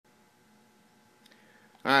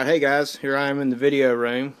Alright, hey guys, here I am in the video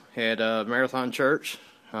room at Marathon Church.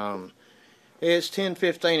 It's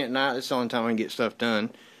 10:15 at night. It's the only time I can get stuff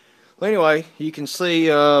done. Well, anyway, you can see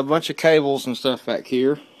a bunch of cables and stuff back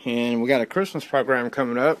here, and we got a Christmas program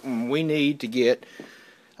coming up, and we need to get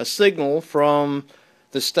a signal from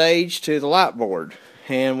the stage to the light board.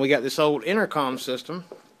 And we got this old intercom system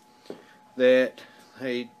that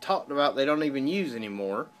they talked about they don't even use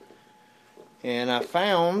anymore. And I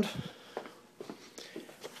found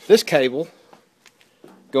this cable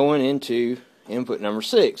going into input number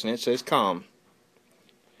 6, and it says COM.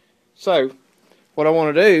 So what I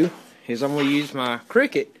want to do is I'm going to use my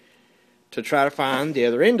Cricut to try to find the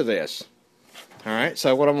other end of this. Alright,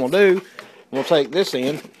 so what I'm going to do, we'll take this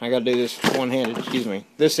end. I got to do this one-handed, excuse me.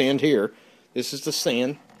 This end here, this is the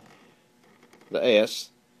SIN, the S,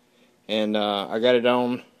 and I got it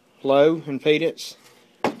on low impedance.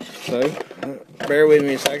 So bear with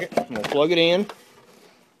me a second. I'm going to plug it in.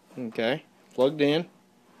 Okay, plugged in,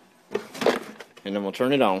 and then we'll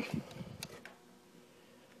turn it on.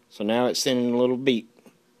 So now it's sending a little beep.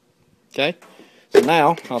 Okay, so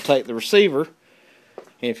now I'll take the receiver,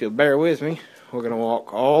 and if you'll bear with me, we're going to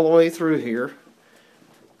walk all the way through here,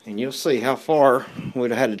 and you'll see how far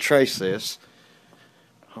we'd have had to trace this.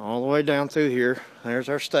 All the way down through here. There's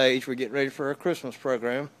our stage. We're getting ready for our Christmas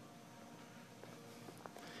program.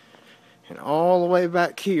 And all the way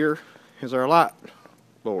back here is our light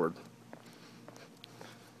board.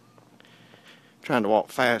 Trying to walk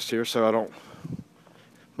fast here so I don't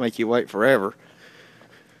make you wait forever.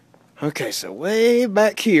 Okay, so way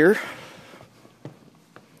back here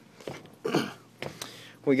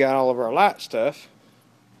we got all of our light stuff,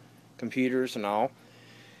 computers and all,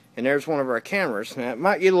 and there's one of our cameras. Now it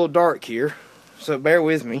might get a little dark here, so bear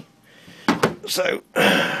with me. So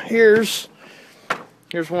here's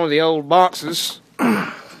one of the old boxes.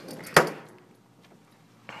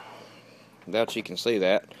 That you can see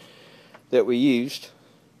that we used,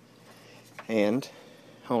 and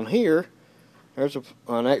on here there's an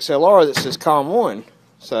XLR that says COM1.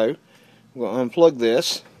 So we'll unplug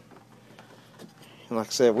this, and like I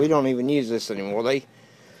said, we don't even use this anymore. They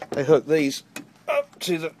hook these up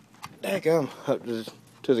to the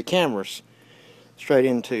to the cameras, straight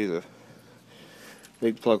into the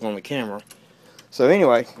big plug on the camera. So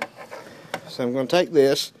anyway, so I'm going to take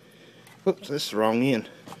this. Oops, this is the wrong end.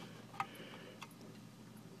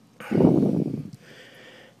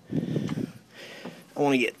 I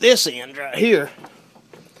want to get this end right here.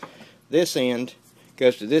 This end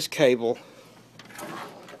goes to this cable.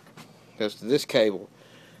 Goes to this cable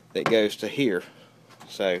that goes to here.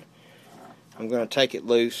 So I'm going to take it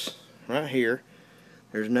loose right here.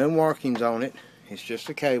 There's no markings on it. It's just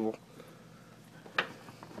a cable.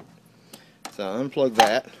 So I unplug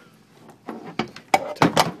that.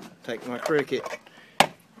 Take my Cricut.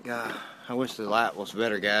 God, I wish the light was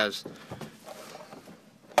better, guys.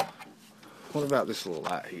 What about this little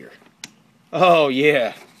light here? Oh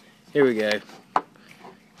yeah, here we go.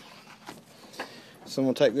 So I'm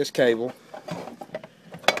going to take this cable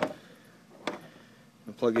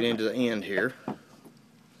and plug it into the end here,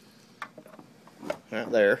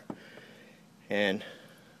 right there, and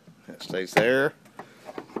that stays there.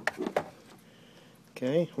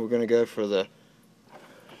 Okay, we're going to go for the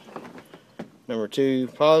number 2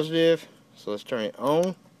 positive, so let's turn it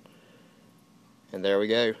on, and there we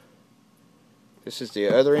go. This is the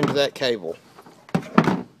other end of that cable,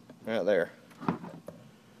 right there.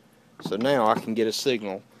 So now I can get a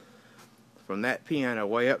signal from that piano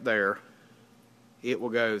way up there. It will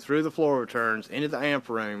go through the floor returns into the amp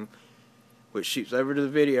room, which shoots over to the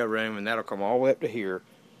video room, and that'll come all the way up to here,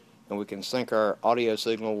 and we can sync our audio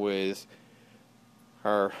signal with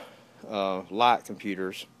our light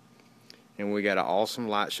computers, and we got an awesome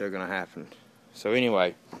light show going to happen. So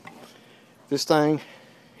anyway, this thing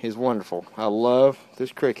is wonderful. I love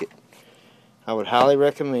this Cricut. I would highly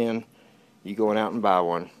recommend you going out and buy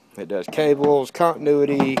one. It does cables,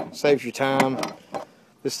 continuity, saves you time.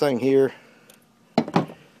 This thing here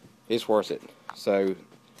is worth it. So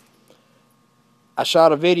I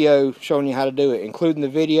shot a video showing you how to do it. Including the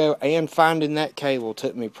video and finding that cable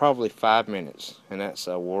took me probably 5 minutes, and that's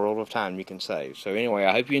a world of time you can save. So anyway,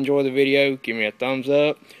 I hope you enjoy the video. Give me a thumbs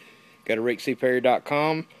up. Go to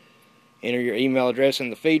rickcperry.com. Enter your email address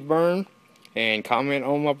in the feed burn, and comment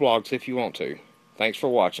on my blogs if you want to. Thanks for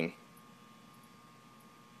watching.